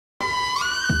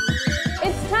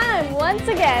once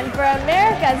again for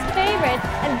America's favorite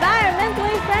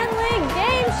environmentally friendly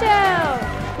game show,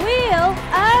 Wheel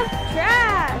of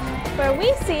Trash, where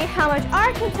we see how much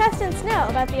our contestants know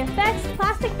about the effects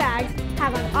plastic bags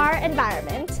have on our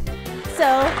environment. So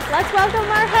let's welcome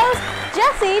our host,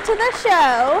 Jessie, to the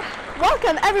show.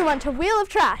 Welcome everyone to Wheel of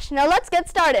Trash. Now let's get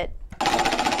started.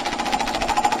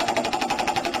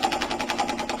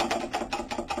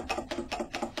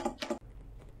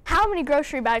 How many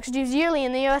grocery bags are used yearly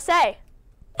in the USA?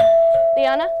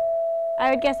 Liana? I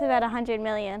would guess about 100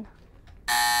 million.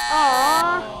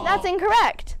 Aww, that's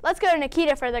incorrect. Let's go to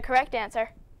Nikita for the correct answer.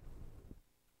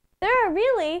 There are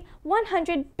really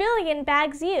 100 billion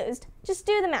bags used. Just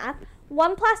do the math.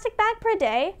 1 plastic bag per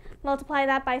day, multiply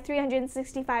that by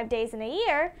 365 days in a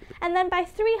year, and then by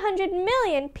 300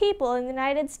 million people in the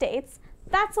United States.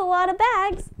 That's a lot of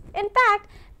bags. In fact,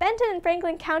 Benton and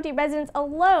Franklin County residents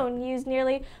alone use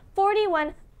nearly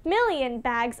 41 million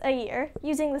bags a year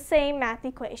using the same math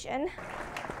equation.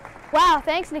 Wow,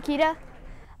 thanks Nikita.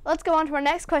 Let's go on to our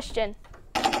next question.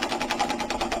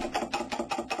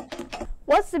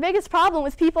 What's the biggest problem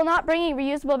with people not bringing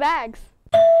reusable bags?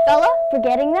 Bella?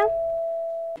 Forgetting them?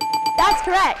 That's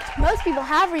correct. Most people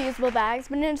have reusable bags,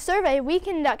 but in a survey we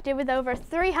conducted with over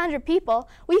 300 people,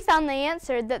 we found they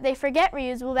answered that they forget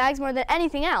reusable bags more than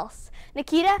anything else.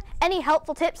 Nikita, any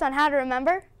helpful tips on how to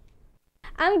remember?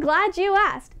 I'm glad you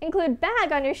asked. Include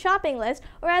bag on your shopping list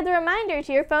or add the reminder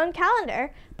to your phone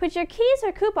calendar. Put your keys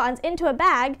or coupons into a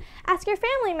bag, ask your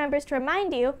family members to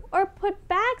remind you, or put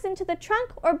bags into the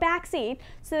trunk or back seat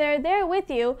so they're there with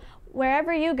you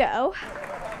wherever you go.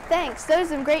 Thanks, those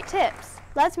are some great tips.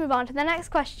 Let's move on to the next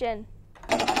question.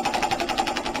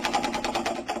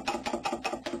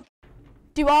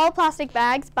 Do all plastic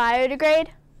bags biodegrade?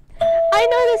 I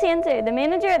know this answer. The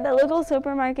manager at the local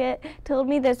supermarket told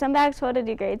me that some bags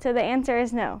photodegrade, so the answer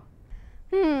is no.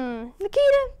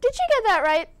 Nikita, did you get that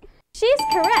right? She's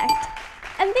correct.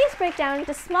 And these break down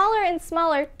into smaller and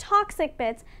smaller toxic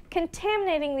bits,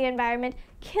 contaminating the environment,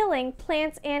 killing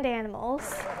plants and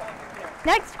animals.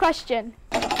 Next question.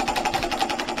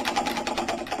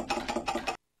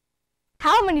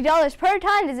 How many dollars per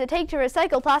ton does it take to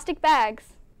recycle plastic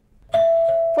bags?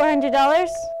 $400?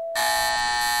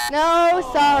 No,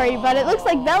 sorry, but it looks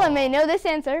like Bella may know this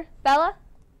answer. Bella?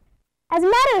 As a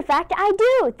matter of fact, I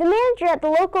do. The manager at the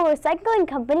local recycling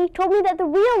company told me that the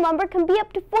real number can be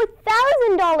up to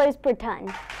 $4,000 per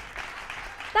ton.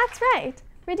 That's right.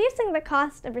 Reducing the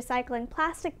cost of recycling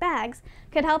plastic bags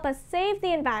could help us save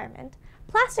the environment.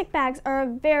 Plastic bags are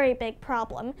a very big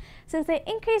problem since they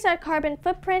increase our carbon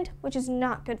footprint, which is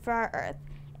not good for our Earth.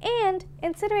 And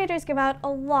incinerators give out a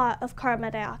lot of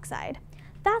carbon dioxide.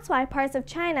 That's why parts of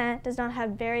China does not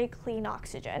have very clean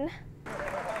oxygen.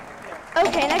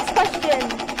 Okay, next question.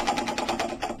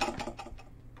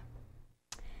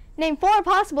 Name 4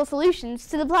 possible solutions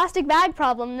to the plastic bag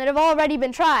problem that have already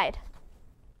been tried.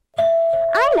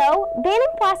 I know,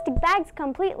 banning plastic bags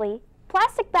completely,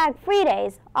 plastic bag free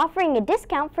days, offering a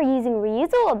discount for using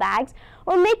reusable bags,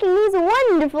 or making these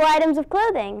wonderful items of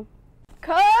clothing.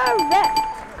 Correct!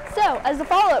 So, as a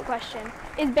follow-up question,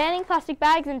 is banning plastic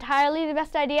bags entirely the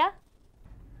best idea?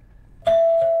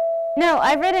 No,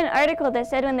 I've read an article that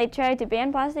said when they tried to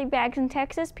ban plastic bags in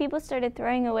Texas, people started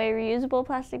throwing away reusable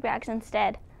plastic bags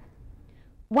instead.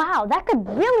 Wow, that could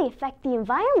really affect the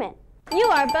environment. You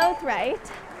are both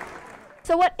right.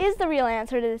 So what is the real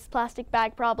answer to this plastic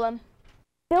bag problem?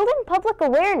 Building public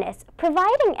awareness,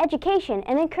 providing education,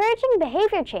 and encouraging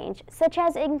behavior change, such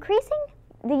as increasing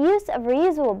the use of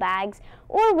reusable bags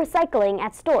or recycling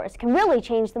at stores, can really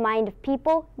change the mind of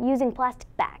people using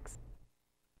plastic bags.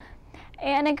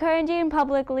 And encouraging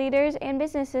public leaders and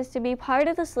businesses to be part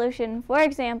of the solution. For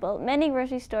example, many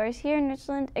grocery stores here in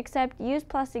Richland accept used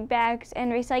plastic bags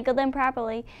and recycle them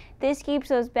properly. This keeps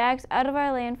those bags out of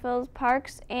our landfills,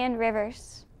 parks, and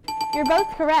rivers. You're both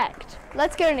correct.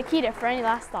 Let's go to Nikita for any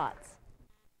last thoughts.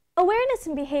 Awareness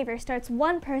and behavior starts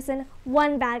one person,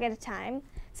 one bag at a time.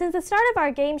 Since the start of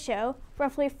our game show,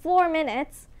 roughly 4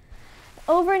 minutes,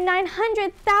 over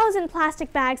 900,000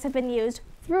 plastic bags have been used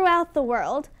throughout the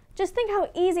world. Just think how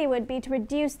easy it would be to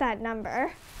reduce that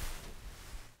number.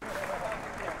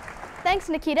 Thanks,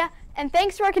 Nikita, and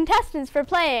thanks to our contestants for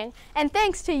playing, and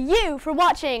thanks to you for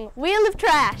watching Wheel of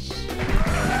Trash.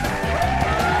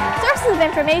 Sources of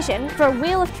information for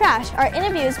Wheel of Trash are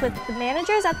interviews with the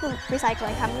managers at the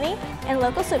recycling company and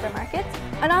local supermarkets,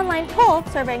 an online poll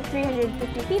surveying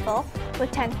 350 people with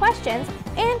 10 questions,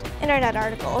 and internet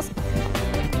articles.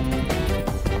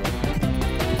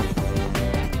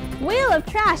 Wheel of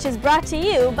Trash is brought to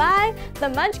you by the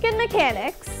Munchkin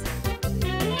Mechanics.